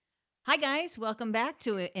Hi, guys. Welcome back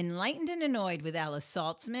to Enlightened and Annoyed with Alice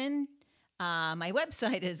Saltzman. My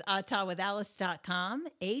website is atawithalice.com,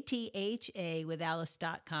 A-T-H-A with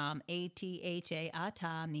Alice.com, A-T-H-A,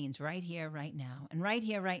 Ata means right here, right now. And right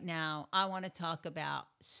here, right now, I want to talk about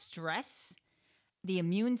stress, the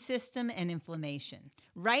immune system, and inflammation.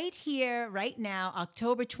 Right here, right now,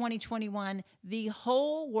 October 2021, the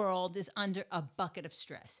whole world is under a bucket of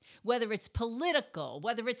stress. Whether it's political,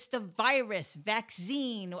 whether it's the virus,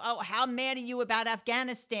 vaccine, oh, how mad are you about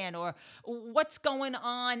Afghanistan, or what's going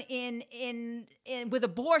on in with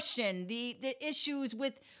abortion, the issues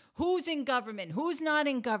with who's in government, who's not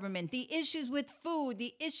in government, the issues with food,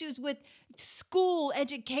 the issues with school,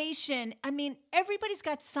 education. I mean, everybody's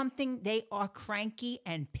got something they are cranky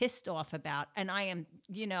and pissed off about. And I am,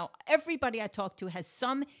 everybody I talk to has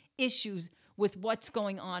some issues with what's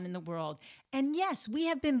going on in the world. And yes, we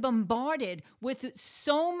have been bombarded with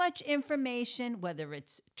so much information, whether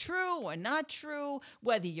it's true or not true,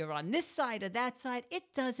 whether you're on this side or that side, it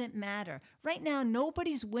doesn't matter. Right now,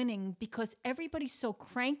 nobody's winning because everybody's so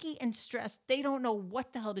cranky and stressed, they don't know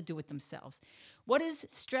what the hell to do with themselves. What does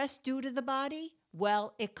stress do to the body?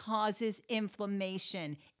 Well, it causes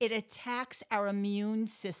inflammation. It attacks our immune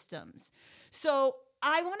systems. So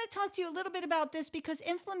I want to talk to you a little bit about this because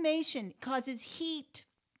inflammation causes heat,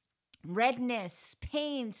 redness,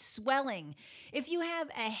 pain, swelling. If you have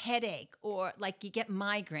a headache or like you get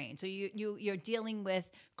migraines or you're dealing with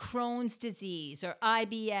Crohn's disease or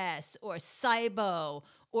IBS or SIBO,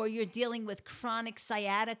 or you're dealing with chronic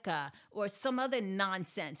sciatica or some other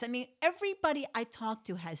nonsense. I mean, everybody I talk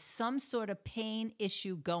to has some sort of pain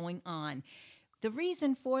issue going on. The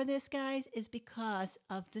reason for this, guys, is because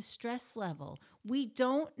of the stress level. We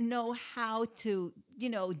don't know how to,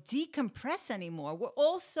 decompress anymore. We're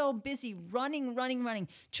all so busy running,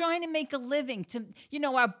 trying to make a living.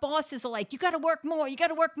 Our bosses are like, you got to work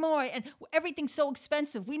more, and everything's so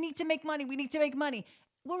expensive. We need to make money.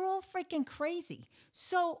 We're all freaking crazy.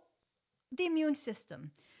 So the immune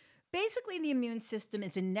system. Basically, the immune system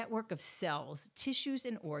is a network of cells, tissues,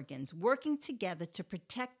 and organs working together to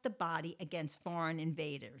protect the body against foreign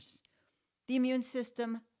invaders. The immune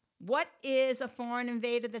system, what is a foreign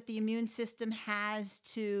invader that the immune system has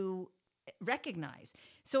to recognize?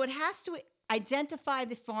 So it has to identify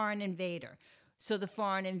the foreign invader. So the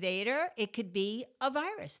foreign invader, it could be a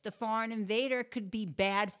virus. The foreign invader could be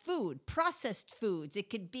bad food, processed foods. It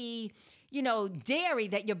could be, dairy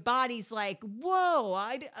that your body's like,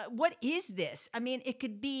 whoa, what is this? I mean, it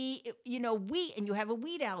could be, wheat and you have a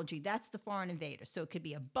wheat allergy. That's the foreign invader. So it could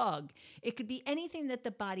be a bug. It could be anything that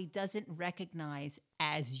the body doesn't recognize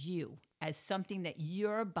as you, as something that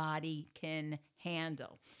your body can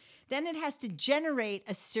handle. Then it has to generate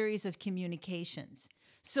a series of communications.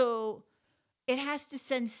 So it has to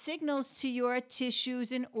send signals to your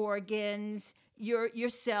tissues and organs, your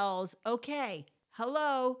cells. Okay,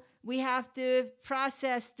 hello, we have to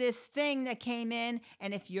process this thing that came in.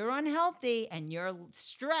 And if you're unhealthy and you're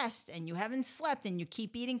stressed and you haven't slept and you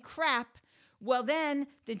keep eating crap, well, then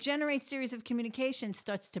the generate series of communication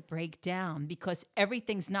starts to break down because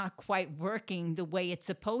everything's not quite working the way it's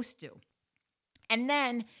supposed to. And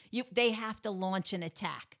then they have to launch an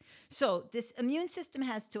attack. So this immune system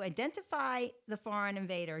has to identify the foreign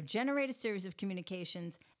invader, generate a series of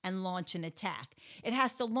communications, and launch an attack. It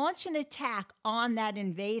has to launch an attack on that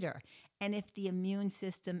invader. And if the immune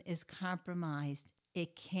system is compromised,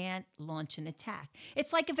 it can't launch an attack.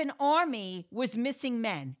 It's like if an army was missing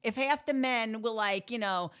men. If half the men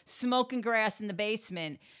were smoking grass in the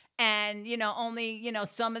basement, and, only,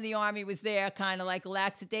 some of the army was there kind of like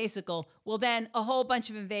lackadaisical, well, then a whole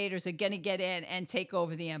bunch of invaders are going to get in and take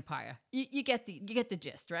over the empire. You get the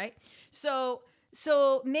gist, right? So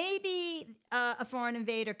maybe a foreign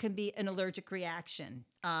invader can be an allergic reaction.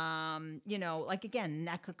 Again,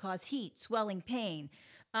 that could cause heat, swelling, pain.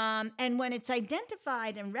 And when it's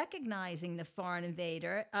identified and recognizing the foreign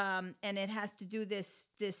invader, and it has to do this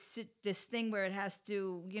thing where it has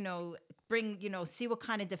to, see what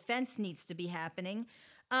kind of defense needs to be happening.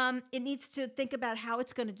 It needs to think about how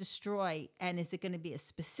it's going to destroy. And is it going to be a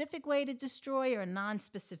specific way to destroy or a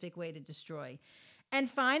non-specific way to destroy? And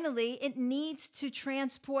finally, it needs to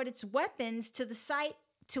transport its weapons to the site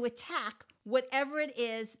to attack whatever it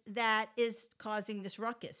is that is causing this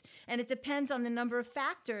ruckus. And it depends on the number of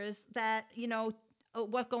factors that,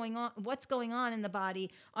 what's going on in the body,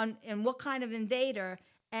 and what kind of invader,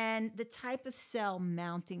 and the type of cell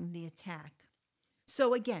mounting the attack.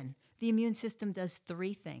 So again, the immune system does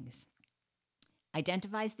three things: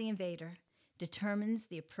 identifies the invader, determines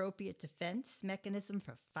the appropriate defense mechanism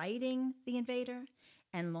for fighting the invader,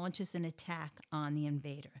 and launches an attack on the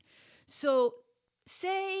invader. So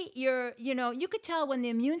say you could tell when the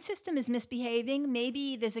immune system is misbehaving.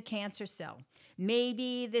 Maybe there's a cancer cell.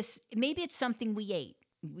 Maybe it's something we ate.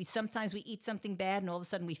 Sometimes we eat something bad and all of a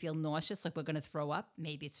sudden we feel nauseous, like we're going to throw up.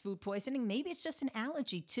 Maybe it's food poisoning. Maybe it's just an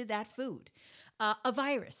allergy to that food. A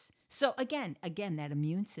virus. So again, that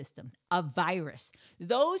immune system, a virus.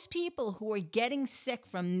 Those people who are getting sick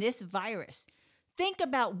from this virus, think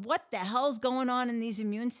about what the hell's going on in these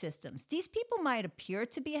immune systems. These people might appear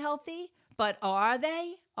to be healthy, but are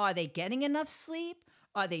they? Are they getting enough sleep?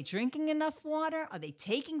 Are they drinking enough water? Are they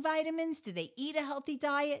taking vitamins? Do they eat a healthy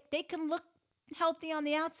diet? They can look healthy on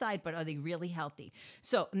the outside, but are they really healthy?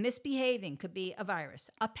 So misbehaving could be a virus,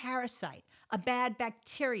 a parasite, a bad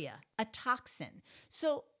bacteria, a toxin.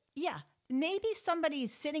 So yeah, maybe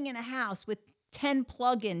somebody's sitting in a house with 10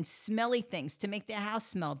 plug-in smelly things to make their house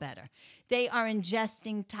smell better. They are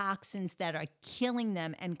ingesting toxins that are killing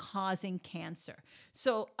them and causing cancer.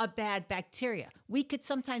 So a bad bacteria. We could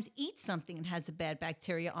sometimes eat something that has a bad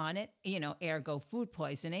bacteria on it, ergo food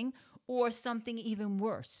poisoning, or something even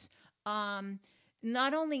worse.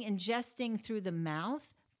 Not only ingesting through the mouth,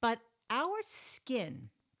 but our skin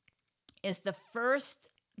is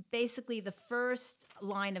basically the first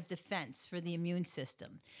line of defense for the immune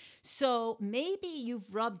system. So maybe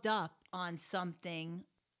you've rubbed up on something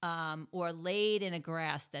or laid in a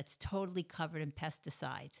grass that's totally covered in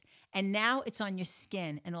pesticides. And now it's on your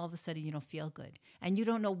skin and all of a sudden you don't feel good and you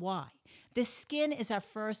don't know why. The skin is our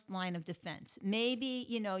first line of defense. Maybe,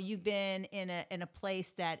 you've been in a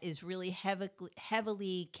place that is really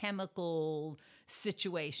heavily chemical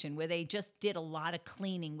situation where they just did a lot of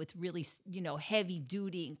cleaning with really, heavy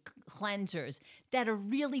duty cleansers that are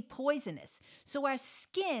really poisonous. So our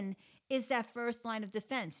skin is that first line of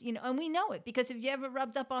defense, and we know it because if you ever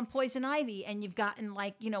rubbed up on poison ivy and you've gotten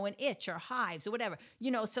an itch or hives or whatever,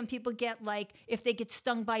 some people get if they get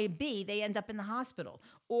stung by a bee, they end up in the hospital.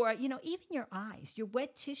 Or, even your eyes, your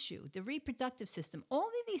wet tissue, the reproductive system, all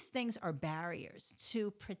of these things are barriers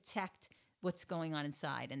to protect what's going on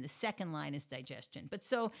inside. And the second line is digestion. But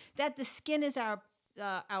so that the skin is our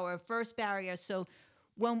first barrier. So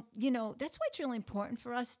when, that's why it's really important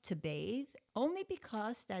for us to bathe, only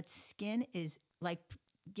because that skin is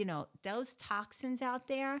those toxins out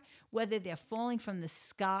there, whether they're falling from the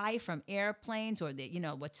sky, from airplanes, or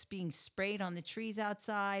what's being sprayed on the trees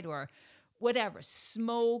outside, or whatever,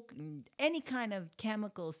 smoke, any kind of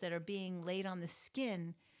chemicals that are being laid on the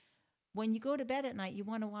skin. When you go to bed at night, you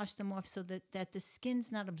want to wash them off so that the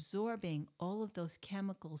skin's not absorbing all of those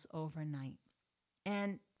chemicals overnight.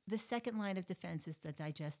 And the second line of defense is the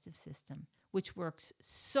digestive system, which works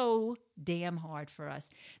so damn hard for us.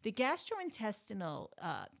 The gastrointestinal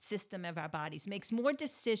system of our bodies makes more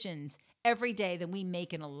decisions every day than we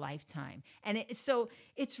make in a lifetime. And so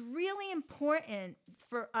it's really important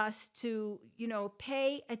for us to,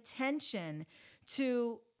 pay attention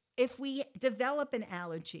to if we develop an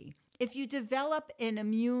allergy, if you develop an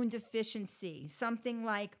immune deficiency, something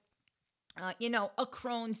like a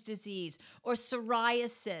Crohn's disease or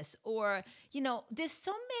psoriasis, or, there's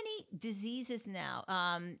so many diseases now.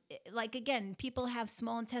 Again, people have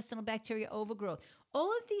small intestinal bacteria overgrowth.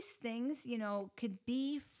 All of these things, could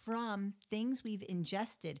be from things we've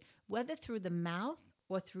ingested, whether through the mouth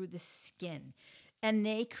or through the skin. And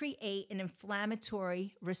they create an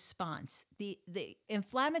inflammatory response. The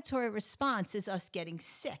inflammatory response is us getting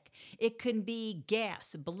sick. It can be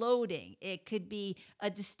gas, bloating. It could be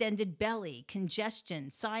a distended belly,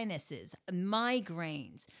 congestion, sinuses,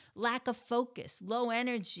 migraines, lack of focus, low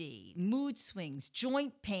energy, mood swings,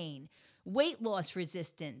 joint pain, weight loss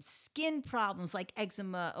resistance, skin problems like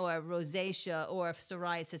eczema or rosacea or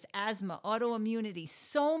psoriasis, asthma, autoimmunity,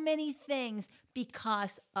 so many things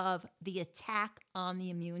because of the attack on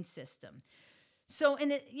the immune system. So,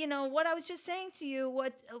 what I was just saying to you,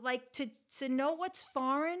 to know what's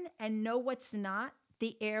foreign and know what's not,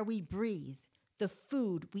 the air we breathe, the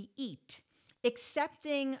food we eat,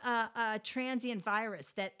 accepting a transient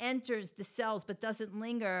virus that enters the cells but doesn't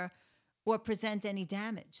linger or present any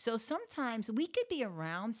damage. So sometimes we could be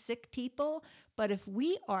around sick people, but if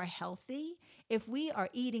we are healthy, if we are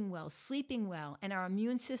eating well, sleeping well, and our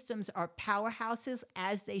immune systems are powerhouses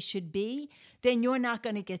as they should be, then you're not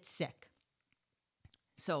going to get sick.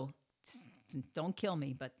 So don't kill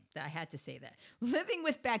me, but I had to say that. Living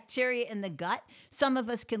with bacteria in the gut, some of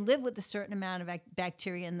us can live with a certain amount of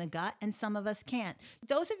bacteria in the gut, and some of us can't.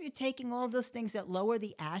 Those of you taking all those things that lower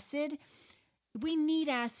the acid, we need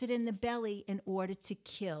acid in the belly in order to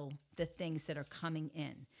kill the things that are coming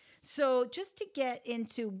in. So just to get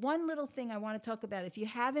into one little thing I want to talk about, if you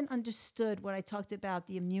haven't understood what I talked about,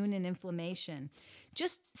 the immune and inflammation,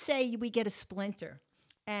 just say we get a splinter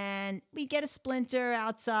and we get a splinter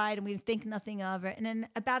outside and we think nothing of it. And then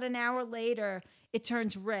about an hour later, it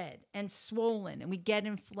turns red and swollen and we get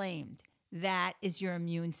inflamed. That is your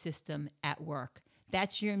immune system at work.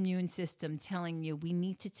 That's your immune system telling you we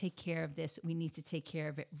need to take care of this. We need to take care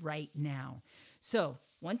of it right now. So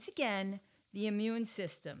once again, the immune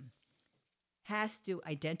system has to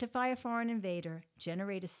identify a foreign invader,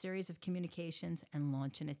 generate a series of communications, and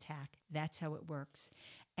launch an attack. That's how it works.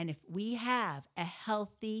 And if we have a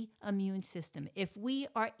healthy immune system, if we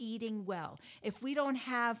are eating well, if we don't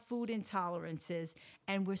have food intolerances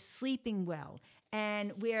and we're sleeping well,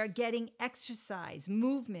 and we're getting exercise,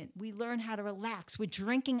 movement, we learn how to relax, we're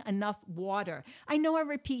drinking enough water. I know I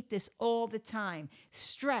repeat this all the time.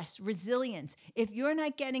 Stress, resilience. If you're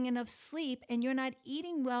not getting enough sleep and you're not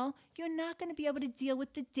eating well, you're not going to be able to deal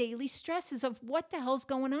with the daily stresses of what the hell's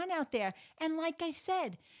going on out there. And like I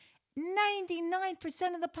said,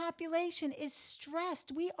 99% of the population is stressed.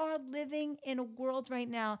 We are living in a world right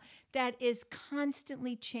now that is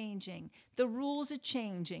constantly changing. The rules are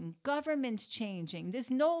changing. Government's changing. There's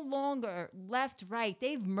no longer left, right.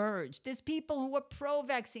 They've merged. There's people who are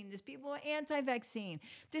pro-vaccine. There's people who are anti-vaccine.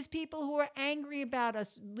 There's people who are angry about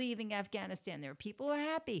us leaving Afghanistan. There are people who are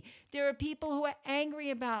happy. There are people who are angry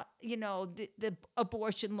about, the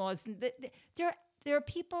abortion laws. There are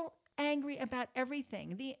people angry about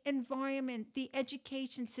everything, the environment, the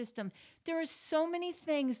education system. There are so many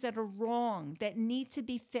things that are wrong that need to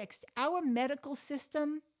be fixed. Our medical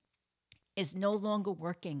system is no longer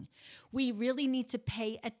working. We really need to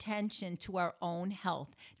pay attention to our own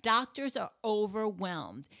health. Doctors are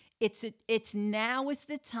overwhelmed. Now is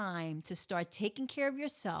the time to start taking care of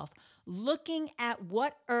yourself, looking at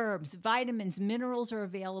what herbs, vitamins, minerals are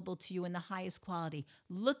available to you in the highest quality,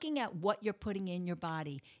 looking at what you're putting in your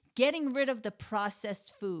body, getting rid of the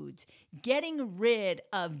processed foods, getting rid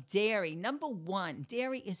of dairy. Number one,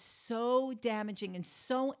 dairy is so damaging and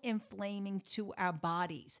so inflaming to our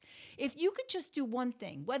bodies. If you could just do one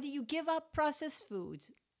thing, whether you give up processed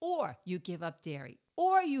foods or you give up dairy,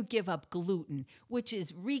 or you give up gluten, which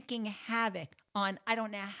is wreaking havoc on I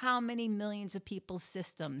don't know how many millions of people's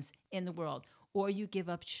systems in the world, or you give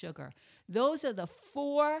up sugar. Those are the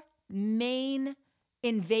four main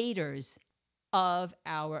invaders of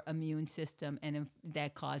our immune system and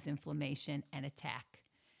that cause inflammation and attack.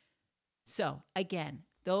 So again,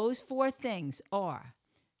 those four things are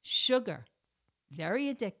sugar, very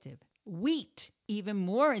addictive, wheat, even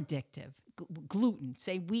more addictive, gluten,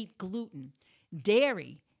 say wheat, gluten,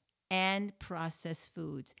 dairy, and processed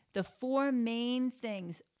foods. The four main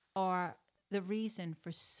things are the reason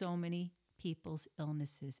for so many people's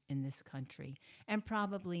illnesses in this country and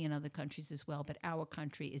probably in other countries as well, but our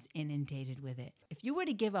country is inundated with it. If you were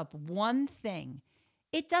to give up one thing,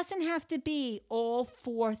 it doesn't have to be all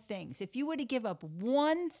four things. If you were to give up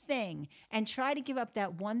one thing and try to give up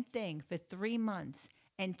that one thing for 3 months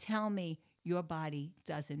and tell me your body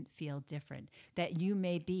doesn't feel different, that you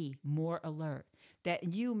may be more alert, that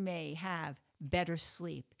you may have better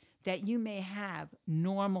sleep, that you may have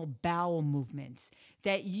normal bowel movements,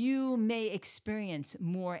 that you may experience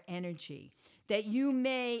more energy, that you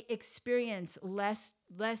may experience less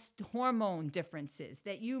hormone differences,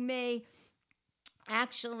 that you may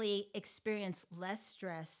actually experience less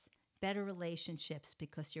stress, better relationships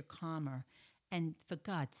because you're calmer, and for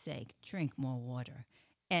God's sake, drink more water.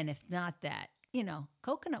 And if not that,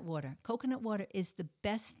 coconut water. Coconut water is the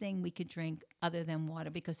best thing we could drink other than water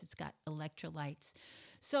because it's got electrolytes.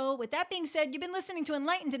 So with that being said, you've been listening to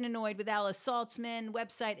Enlightened and Annoyed with Alice Saltzman.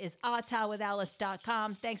 Website is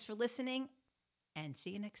atawithalice.com. Thanks for listening and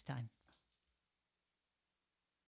see you next time.